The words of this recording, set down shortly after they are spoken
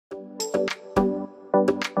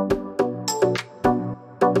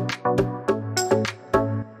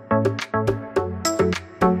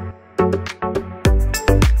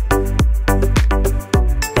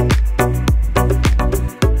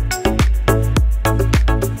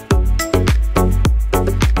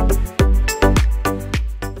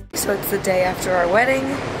the day after our wedding.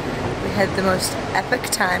 We had the most epic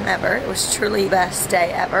time ever. It was truly the best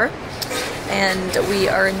day ever. And we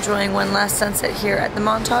are enjoying one last sunset here at the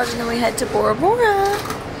Montage, and then we head to Bora Bora.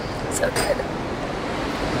 So good.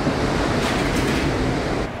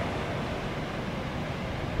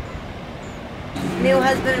 New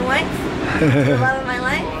husband and wife. The love of my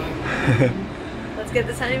life. Let's get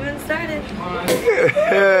this honeymoon started.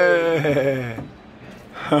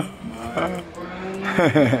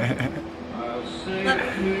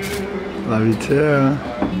 Love you too.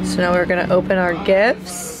 So now we're gonna open our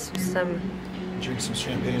gifts. Drink some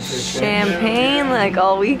champagne for the Champagne like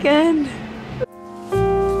all weekend.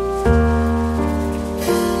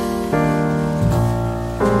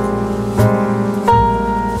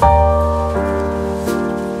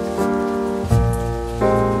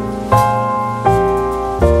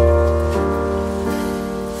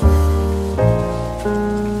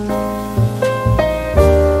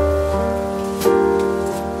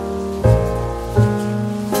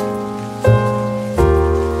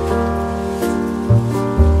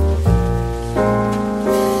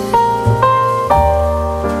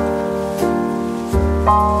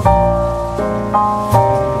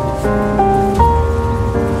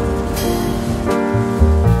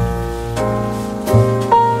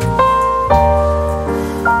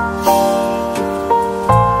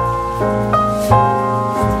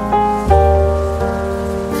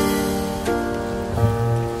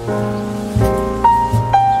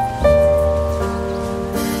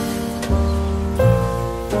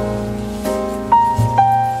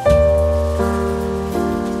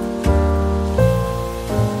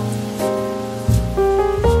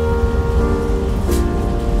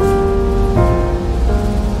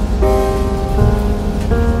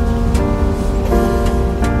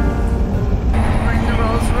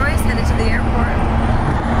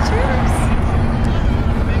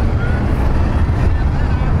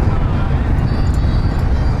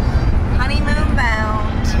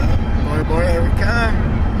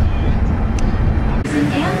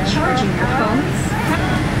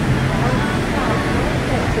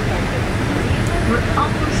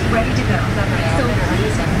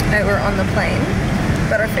 Alright, we're on the plane.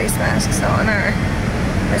 Got our face masks on, our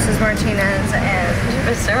Mrs. Martinez and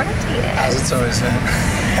Mr. Martinez. As it's always been.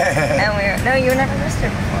 And no, you were never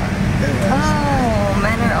Mr. before. Oh,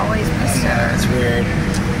 men are always Mr. Yeah, it's weird.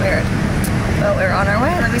 Weird. But we're on our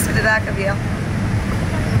way. Let me see the back of you.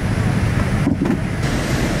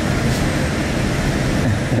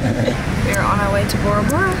 We're on our way to Bora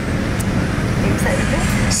Bora. Are you excited?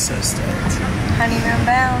 So stoked. Honeymoon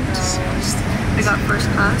bound. So stoked. We got first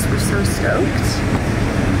class. We're so stoked.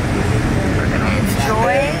 We're gonna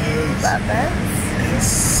enjoy that bed.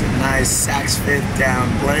 It's a nice Saks Fifth down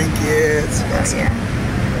blankets. Oh, yeah.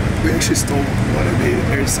 We actually stole one of these.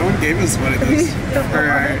 Or someone gave us one of these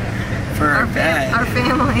for our bed. Our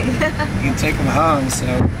family. You can take them home, so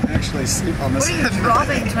actually sleep on this. What are you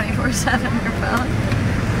dropping 24/7 your phone?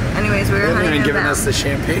 Anyways, we were haven't honeymoon even given bound. us the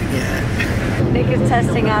champagne yet. Nick is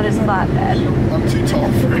testing out his flatbed. I'm too tall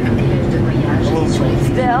for it. A little tall.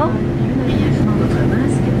 Still?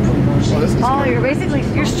 Oh, you're basically,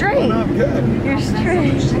 you're straight. Oh, no, I'm good. You're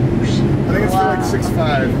straight. I think it's for like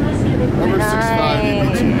 6'5". Over 6'5", maybe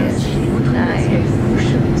 2 inch. Nice.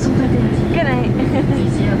 Good night.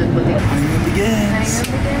 Honeymoon begins.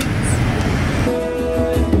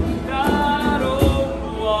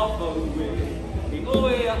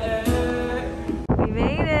 We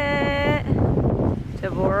made it to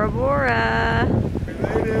Bora Bora. We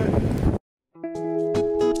made it.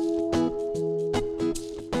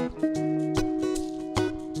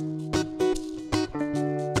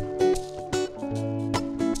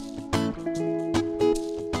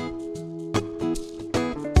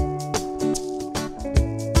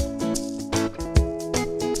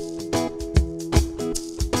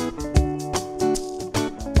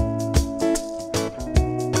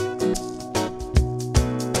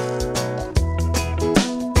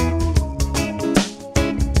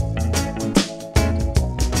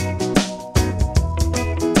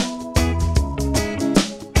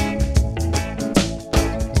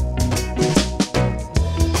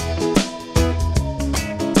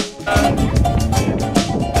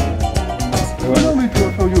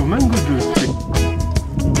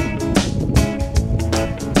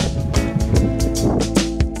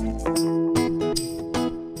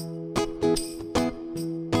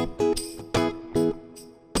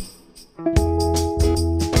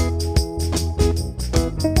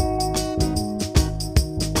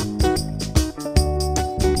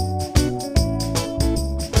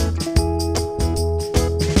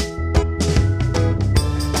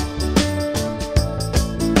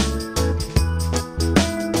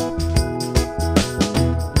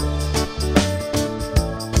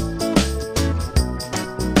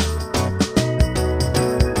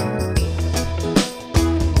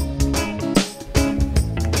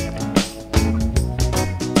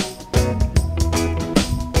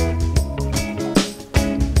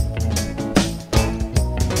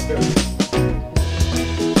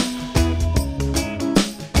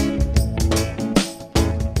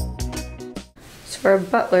 So our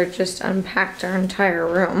butler just unpacked our entire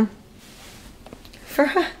room for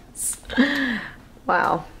us.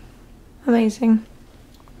 Wow. Amazing.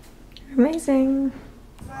 Amazing.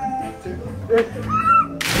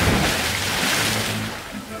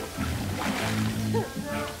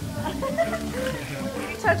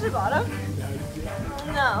 Touch the bottom?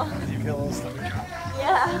 No. Do you feel a little stomach drop?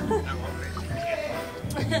 Yeah.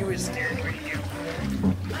 You were scared, weren't you?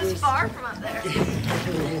 It's far from up there.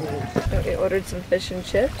 So we ordered some fish and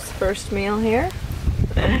chips. First meal here.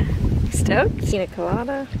 Stoked. Pina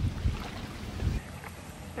colada.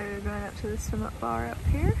 So we're going up to the swim up bar up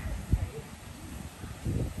here.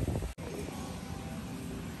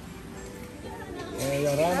 Hey,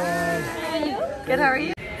 Yorana. How are you? Good, how are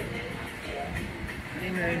you?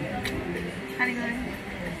 Honeymoon. Honeymoon.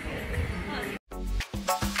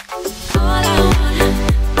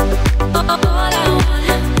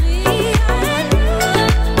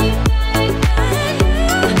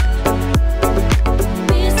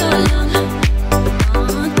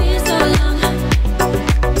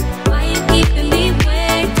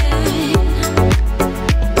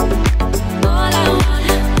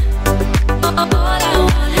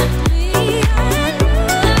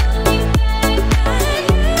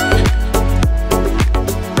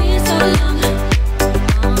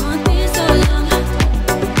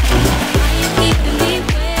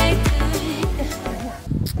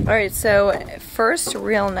 Alright, so first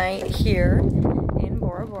real night here in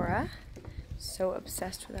Bora Bora. So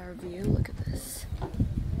obsessed with our view. Look at this.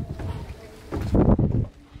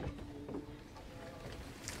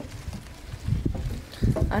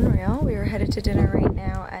 Unreal. We are headed to dinner right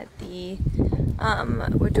now at the,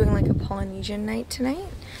 we're doing like a Polynesian night tonight,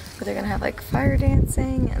 where they're gonna have like fire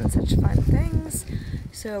dancing and such fun things.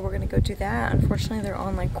 So we're gonna go do that. Unfortunately, they're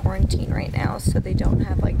on like quarantine right now, so they don't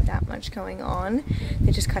have like that much going on.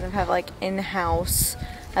 They just kind of have like in-house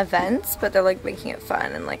events, but they're like making it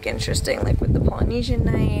fun and like interesting, like with the Polynesian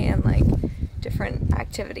night and like different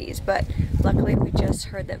activities. But luckily we just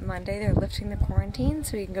heard that Monday they're lifting the quarantine,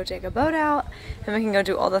 so we can go take a boat out and we can go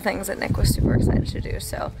do all the things that Nick was super excited to do.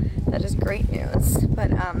 So that is great news. But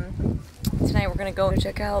tonight we're gonna go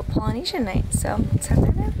check out Polynesian night, so let's head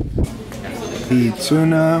there now. The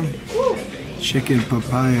tuna, chicken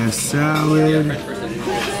papaya salad,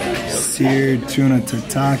 seared tuna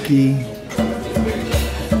tataki.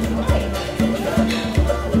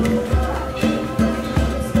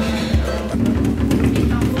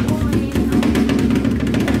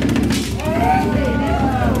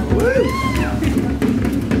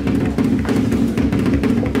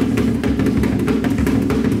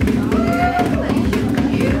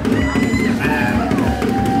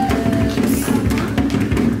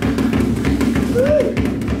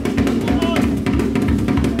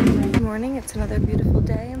 It's another beautiful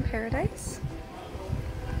day in paradise.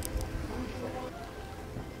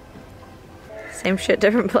 Same shit,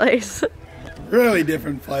 different place. Really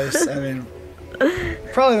different place. I mean,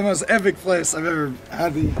 probably the most epic place I've ever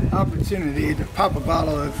had the opportunity to pop a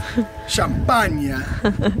bottle of champagne.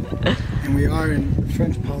 And we are in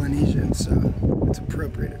French Polynesian, so it's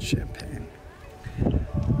appropriate at champagne.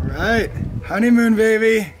 All right, honeymoon,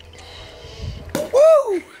 baby.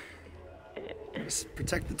 Woo! Just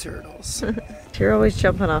protect the turtles. You're always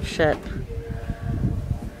jumping off shit.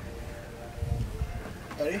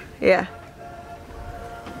 Ready? Yeah.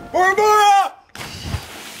 Bora Bora!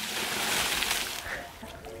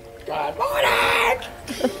 Good morning!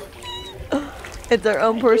 It's our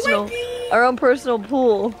own personal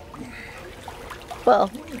pool. Well,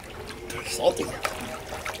 salty.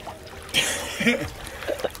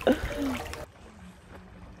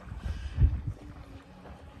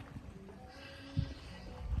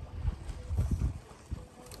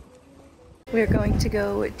 we're going to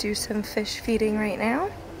go do some fish feeding right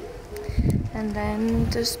now, and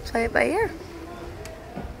then just play it by ear.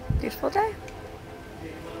 Beautiful day.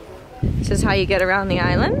 This is how you get around the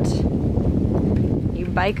island. You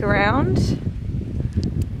bike around.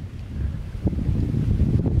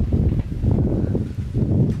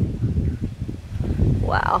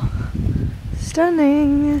 Wow.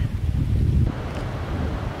 Stunning.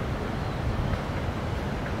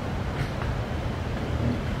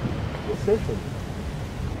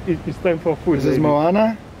 It's time for food. This is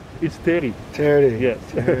Moana? It's Terry. Terry. Yes.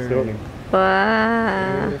 Sorry.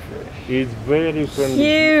 Wow. It's very friendly.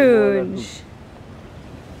 Huge.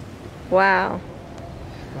 Wow.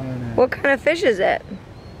 What kind of fish is it?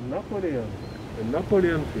 Napoleon. A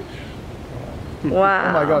Napoleon fish. Wow.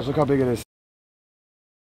 Oh my gosh, look how big it is.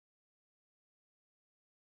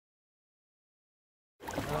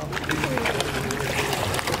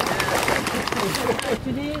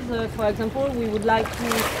 activities. For example, we would like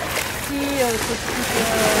to see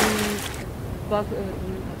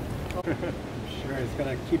Sure, it's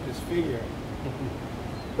gonna keep his figure.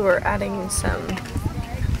 We're adding some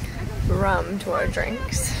rum to our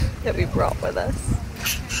drinks that we brought with us.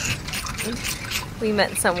 We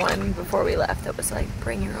met someone before we left that was like,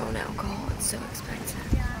 bring your own alcohol, it's so expensive.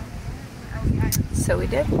 So we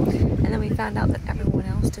did, and then we found out that everyone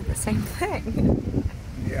else did the same thing.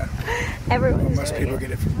 Yeah. Everyone. Most people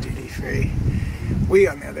get it from duty free. We,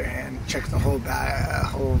 on the other hand, check the whole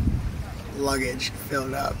luggage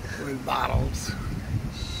filled up with bottles.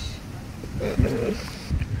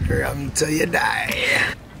 Rum till you die.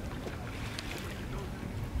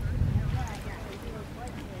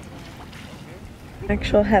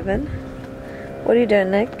 Actual heaven. What are you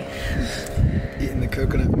doing, Nick? Eating the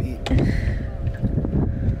coconut meat.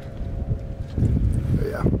 But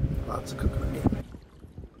yeah, lots of coconut meat.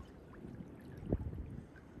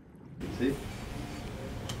 See?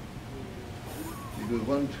 You do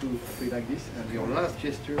 1, 2, 3 like this, and your last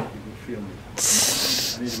gesture, you do 3 on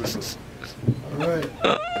this. And it will go. Alright.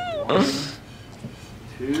 1,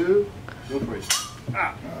 2, go for it.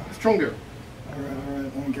 Ah, stronger.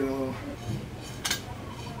 Alright, let me get a little.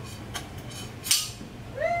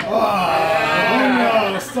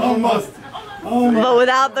 Almost, almost. But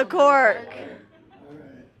without the cork.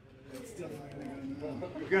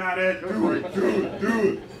 You got it. Go for it. Do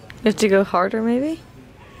it. You have to go harder, maybe?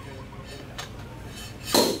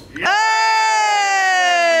 Yeah.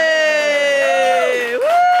 Hey! Woo!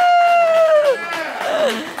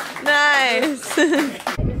 Nice.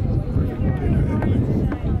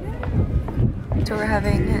 So we're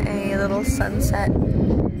having a little sunset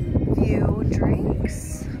view drinks.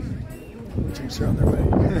 Drinks are on their way.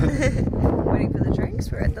 Waiting for the drinks.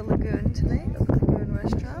 We're at the Lagoon tonight, the Lagoon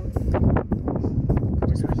restaurant.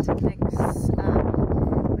 We just went to Nick's,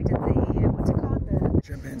 we did the, what's it called? The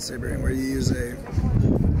Champagne sabering, where you use a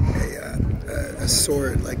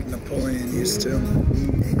sword like Napoleon used to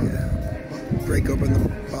break open the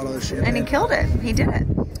bottle of champagne. and he killed it. He did it.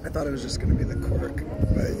 I thought it was just going to be the cork,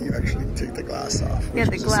 but you actually take the glass off. Yeah,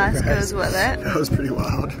 the glass goes with it. That was pretty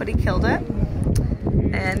wild. But he killed it.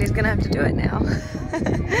 And he's gonna have to do it now.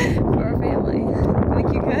 For our family.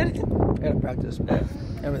 Think you could? You gotta practice.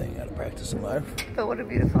 Everything you gotta practice in life. But what a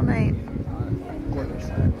beautiful night.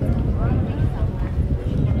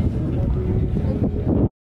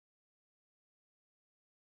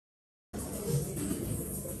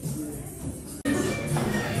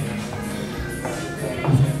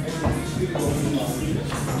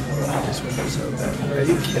 This window's so bad. Are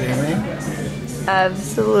you kidding me?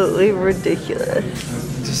 Absolutely ridiculous.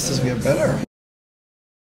 It just doesn't get better.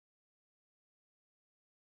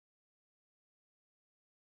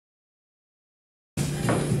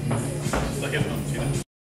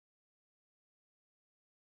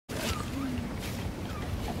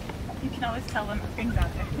 You can always tell when the thing's out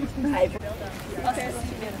there.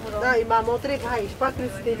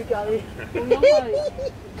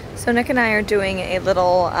 So Nick and I are doing a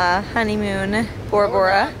little honeymoon Bora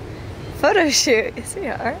Bora photo shoot. Yes, we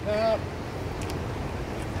are.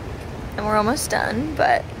 And we're almost done,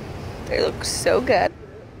 but they look so good.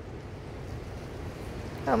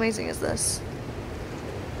 How amazing is this?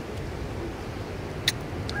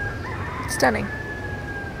 It's stunning.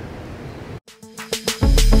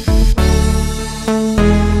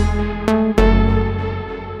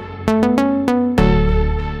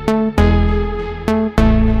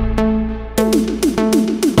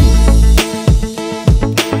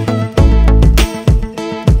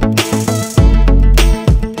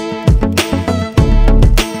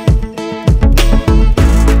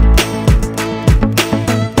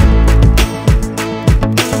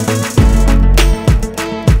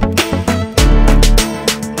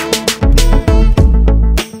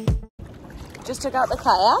 Just took out the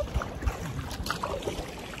kayak.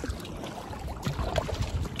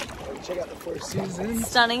 Check out the Four Seasons.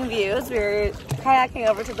 Stunning views. We're kayaking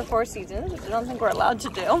over to the Four Seasons, which I don't think we're allowed to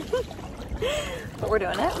do. But we're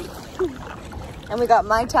doing it. And we got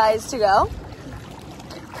Mai Tais to go,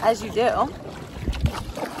 as you do.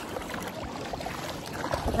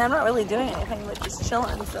 And I'm not really doing anything, but just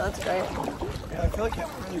chilling, so that's great. Yeah, I feel like you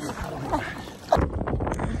have really good helmet.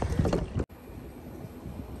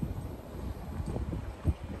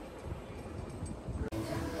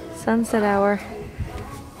 Sunset hour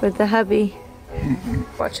with the hubby.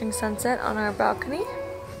 Watching sunset on our balcony.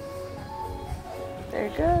 There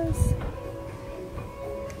it goes.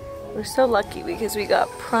 We're so lucky because we got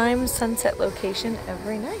prime sunset location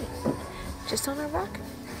every night. Just on our balcony.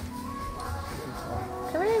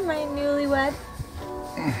 Come here, my newlywed.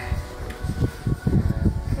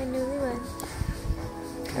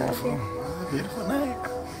 beautiful. Beautiful night.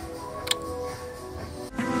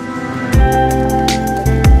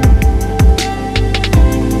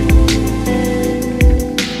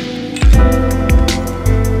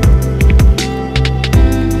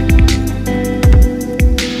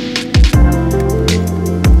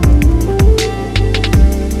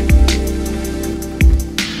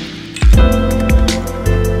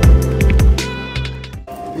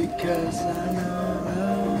 Because I know.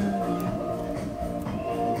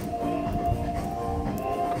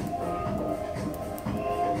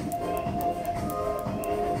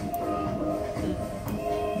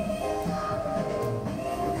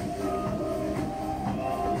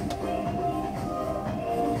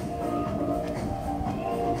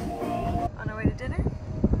 On our way to dinner?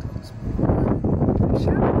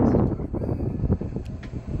 Cheers.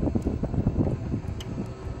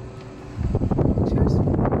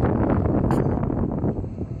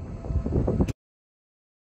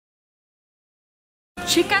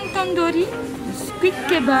 Chicken tandoori, squid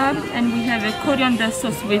kebab, and we have a coriander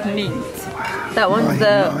sauce with mint. That one's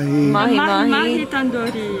the mahi Mahi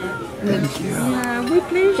tandoori. Thank you. Yeah, with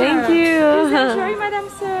pleasure. Thank you. Please enjoy, Madam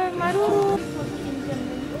Sir. Maru.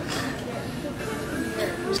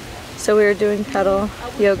 So we were doing pedal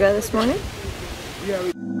yoga this morning.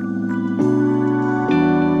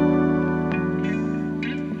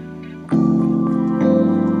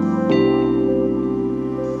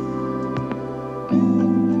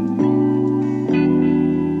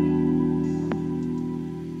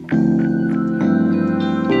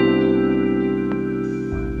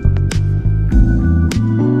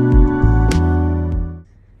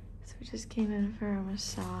 So we just came in for a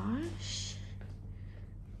massage.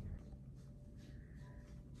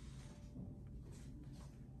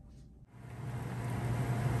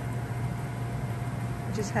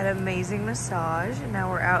 Just had an amazing massage, and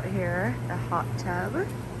now we're out here, the hot tub,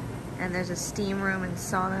 and there's a steam room and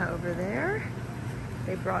sauna over there.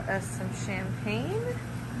 They brought us some champagne.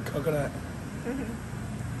 Coconut.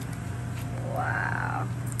 Wow.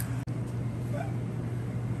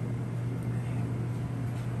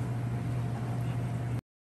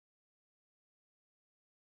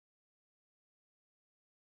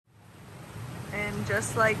 And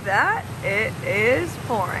just like that, it is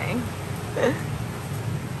pouring.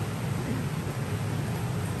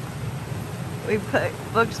 We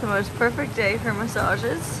booked the most perfect day for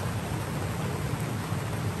massages.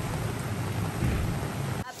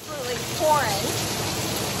 Absolutely pouring.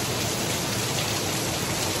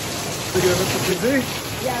 We gonna look at the zoo?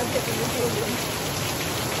 Yeah, I was getting the children.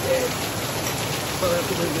 Well, that's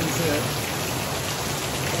what we've been saying.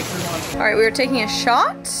 All right, we are taking a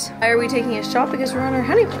shot. Why are we taking a shot? Because we're on our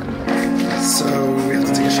honeymoon. So we have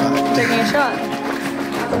to take a shot. Taking a shot.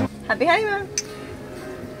 Happy honeymoon.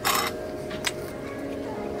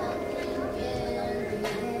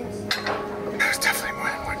 There's definitely more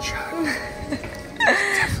than one shot.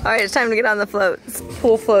 All right, it's time to get on the floats.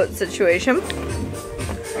 Pool float situation.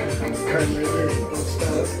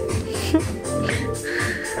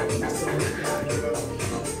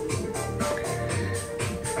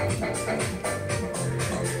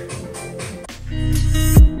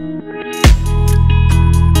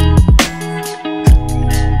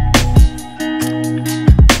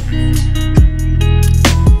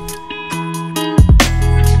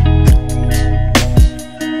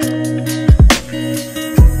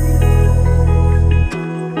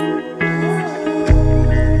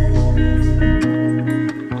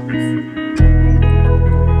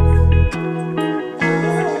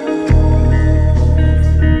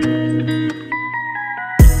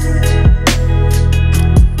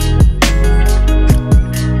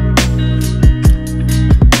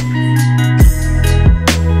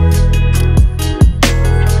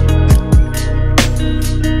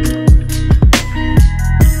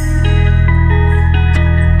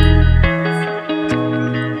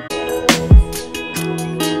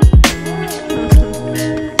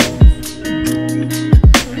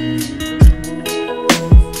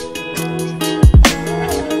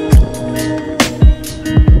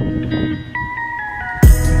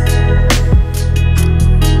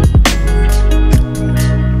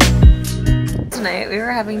 We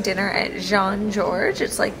were having dinner at Jean George.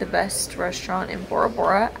 It's like the best restaurant in Bora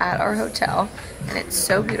Bora at our hotel, and it's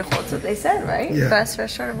so beautiful. That's what they said, right? Yeah. Best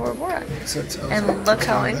restaurant in Bora Bora. So it tells And me look to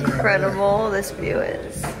how tell them incredible this view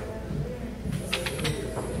is.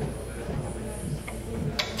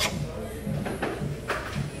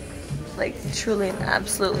 Like truly an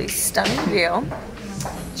absolutely stunning view.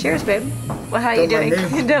 Cheers, babe. Well, how are you Don't doing?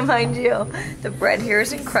 mind me. Don't mind you. The bread here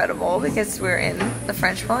is incredible because we're in the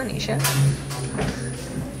French Polynesia.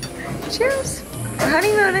 Cheers. We're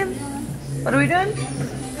honeymooning. What are we doing?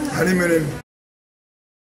 Honeymooning.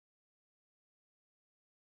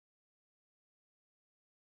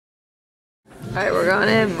 Alright, we're going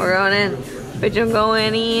in. We're going in. Bitch, I'm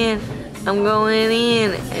going in. I'm going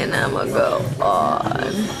in. And I'm gonna go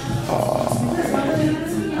on.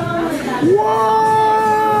 What?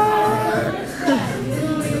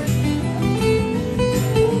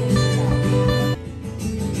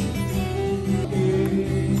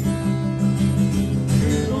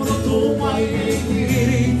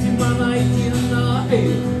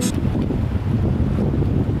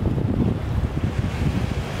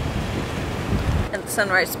 And the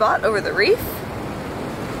sunrise spot over the reef.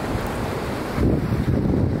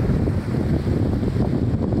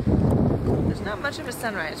 There's not much of a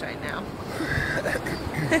sunrise right now.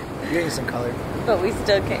 You're getting some color. But we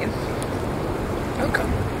still came. Okay.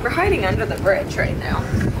 We're hiding under the bridge right now.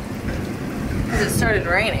 Because it started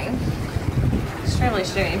raining. Extremely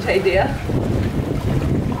strange idea.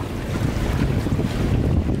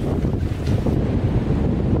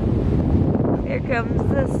 Here comes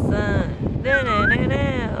the sun. Da, da, da,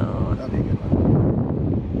 da. That'd be a good one.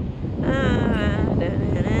 Da, da, da,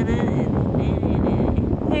 da, da, da.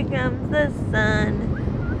 Here comes the sun.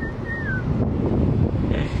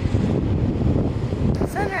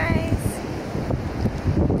 Sunrise.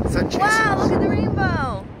 Sun chasers. Wow, look at the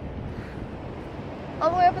rainbow. All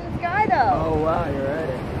the way up in the sky though. Oh wow, you're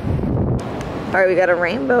right. Alright, we got a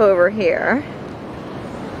rainbow over here.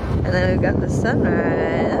 And then we've got the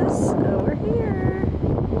sunrise over here.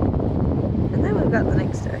 And then we've got the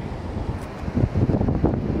next day.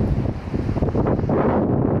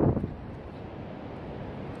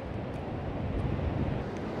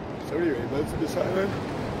 So are you able to this island?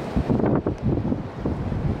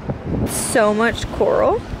 So much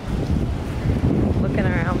coral. Looking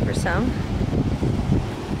around for some.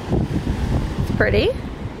 It's pretty.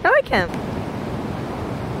 I like him.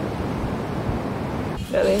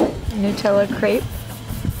 Got a Nutella crepe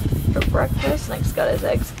for breakfast. Next got his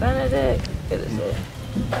eggs Benedict. It is a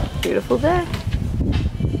beautiful day.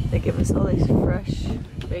 They give us all these fresh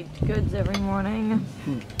baked goods every morning,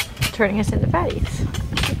 turning us into fatties.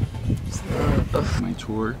 My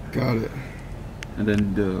tour, Got it. and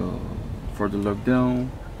then for the lockdown.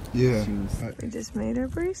 Yeah. We just made our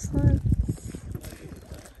bracelets.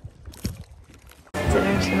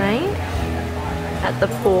 Dinner tonight at the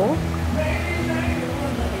pool.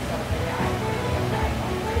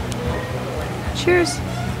 Cheers.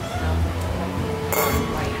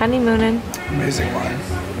 Honeymooning. Amazing wine.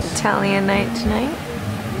 Italian night tonight.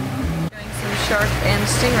 Doing some shark and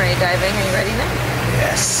stingray diving. Are you ready now?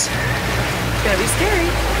 Yes. It's gonna be scary,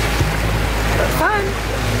 but fun.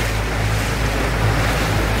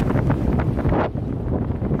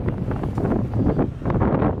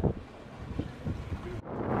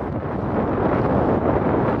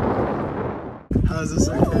 How's this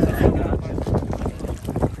okay?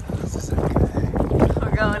 How's this okay?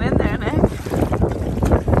 We're going in there, Nick.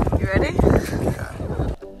 You ready?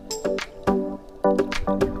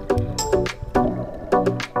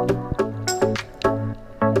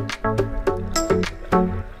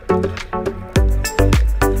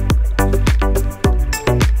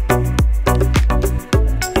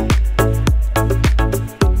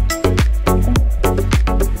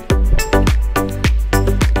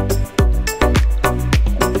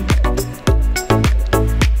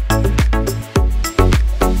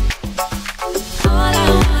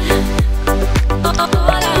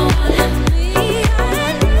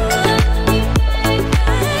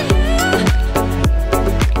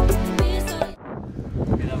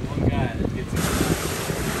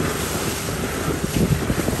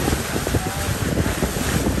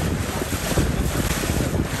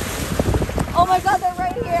 Oh my God, they're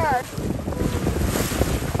right here.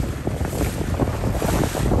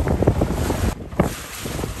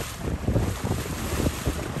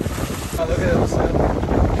 Oh, look at this.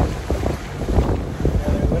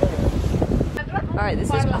 All right,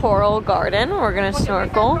 this is Coral Garden. We're gonna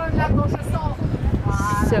snorkel.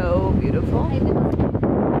 So beautiful.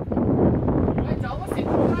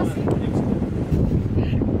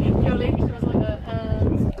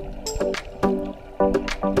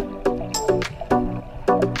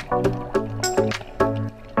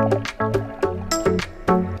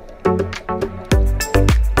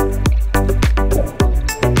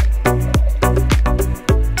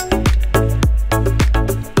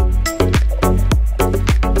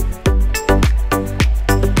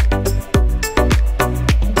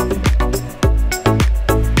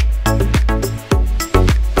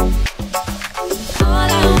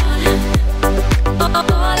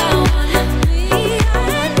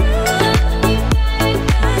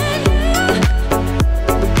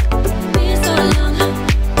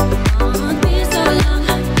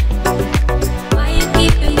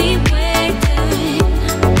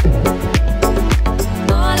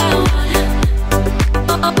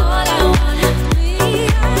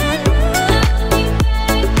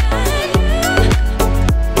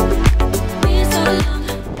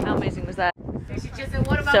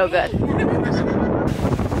 good.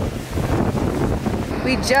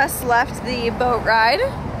 We just left the boat ride.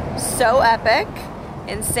 So epic.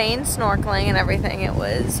 Insane snorkeling and everything. It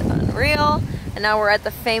was unreal. And now we're at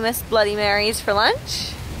the famous Bloody Mary's for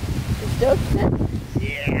lunch. Is Dope in?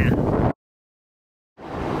 Yeah.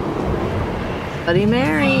 Bloody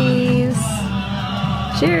Mary's.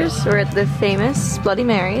 Cheers. We're at the famous Bloody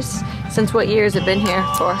Mary's. Since what year has it been here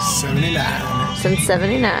for? 79. Since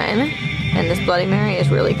 79. And this Bloody Mary is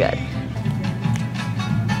really good.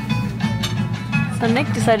 So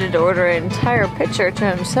Nick decided to order an entire pitcher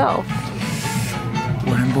to himself.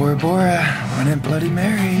 One in Bora Bora, one in Bloody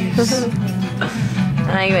Mary's.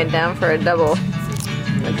 And I went down for a double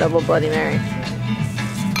Bloody Mary.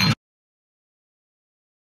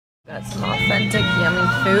 Got some authentic yummy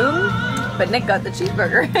food, but Nick got the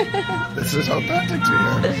cheeseburger. This is authentic to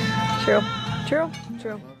you. True, true,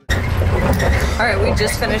 true. All right, we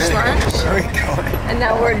just finished lunch, Where are we going? and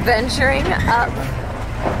now we're adventuring up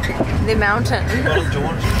the mountain. Is he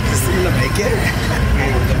gonna make it?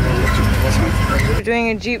 We're doing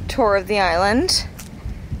a Jeep tour of the island.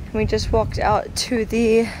 We just walked out to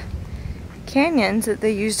the canyons that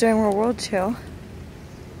they used during World War II.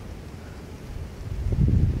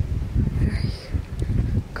 Very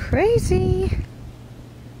crazy.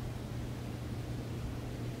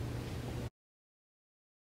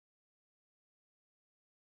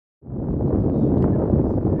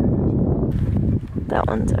 That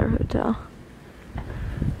one's our hotel.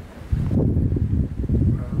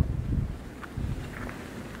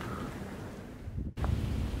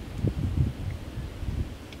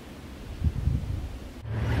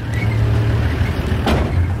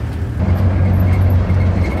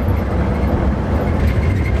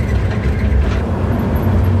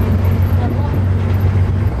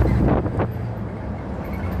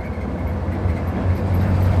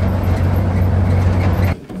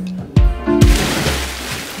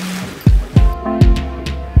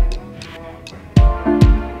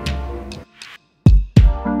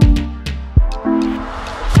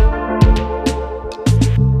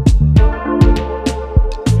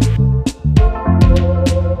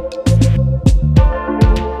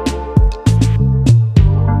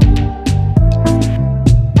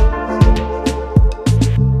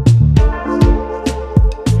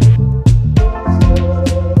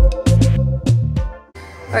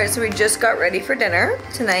 Alright, so we just got ready for dinner.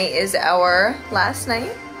 Tonight is our last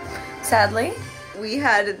night, sadly. We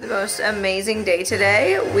had the most amazing day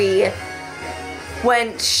today. We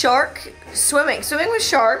went swimming with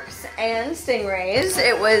sharks and stingrays.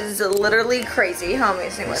 It was literally crazy. How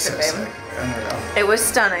amazing was it, babe? It was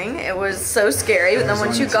stunning. It was so scary, but then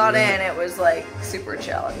once you got in, it was like super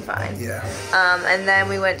chill and fine. Yeah. And then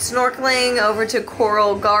we went snorkeling over to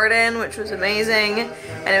Coral Garden, which was amazing,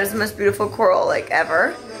 and it was the most beautiful coral like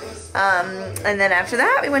ever. And then after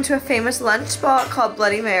that, we went to a famous lunch spot called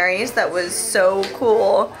Bloody Mary's that was so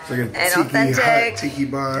cool It's like a and tiki authentic. hut, tiki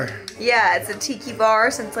bar. Yeah, it's a tiki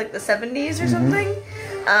bar since like the 70s or something.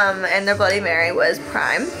 And their Bloody Mary was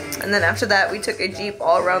prime. And then after that, we took a Jeep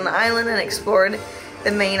all around the island and explored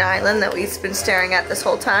the main island that we've been staring at this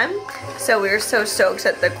whole time. So we were so stoked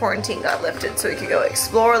that the quarantine got lifted so we could go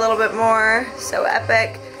explore a little bit more. So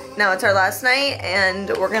epic. Now it's our last night and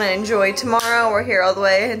we're gonna enjoy tomorrow. We're here all the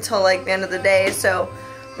way until like the end of the day. So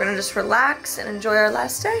we're gonna just relax and enjoy our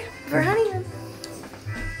last day of our honeymoon.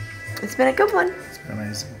 It's been a good one. It's been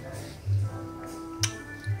amazing.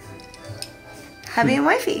 Happy and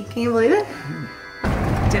wifey, can you believe it?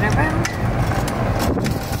 Dinner round.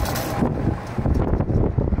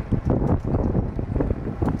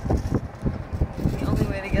 The only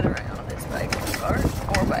way to get around is by car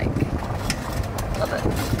or bike. Love it.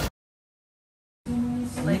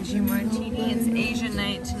 Lychee martini, it's Asian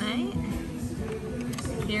night tonight.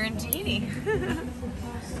 Here in Tahiti.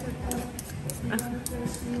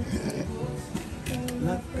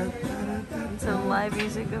 Some live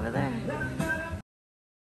music over there.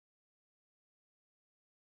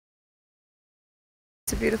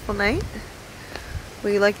 It's a beautiful night.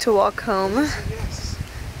 We like to walk home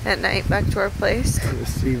at night back to our place. To the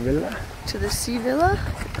sea villa. To the sea villa.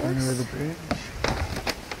 Over the bridge.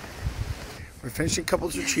 We're finishing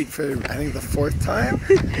Couples Retreat for, I think, the 4th time.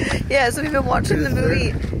 Yeah, so we've been watching the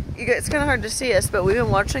movie. It's kind of hard to see us, but we've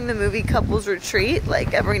been watching the movie Couples Retreat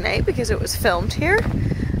like every night because it was filmed here.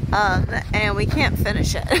 And we can't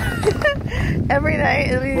finish it. Every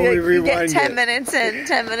night, we get 10 minutes in,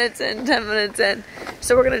 10 minutes in, 10 minutes in.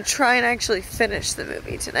 So we're going to try and actually finish the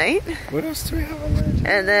movie tonight. What else do we have on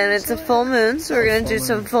there? And then it's a full moon, so we're going to do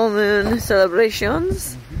some full moon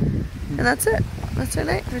celebrations. And that's it. That's our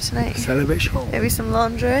night for tonight. Celebration. Maybe some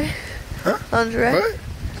laundry. Huh? Lingerie. What?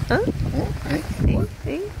 Huh? Oh, hey. What?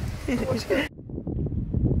 Hey. What's that?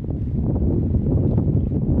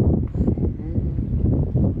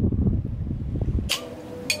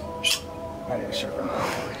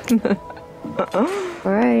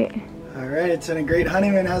 Alright. Alright, it's been a great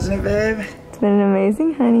honeymoon, hasn't it, babe? It's been an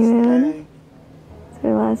amazing honeymoon. It's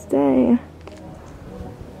our last day.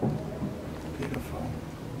 Beautiful.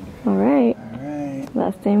 Alright. Alright.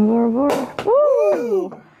 Last day in Bora Bora.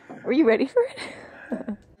 Woo! Were you ready for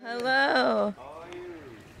it? Hello.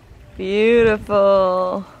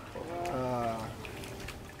 Beautiful.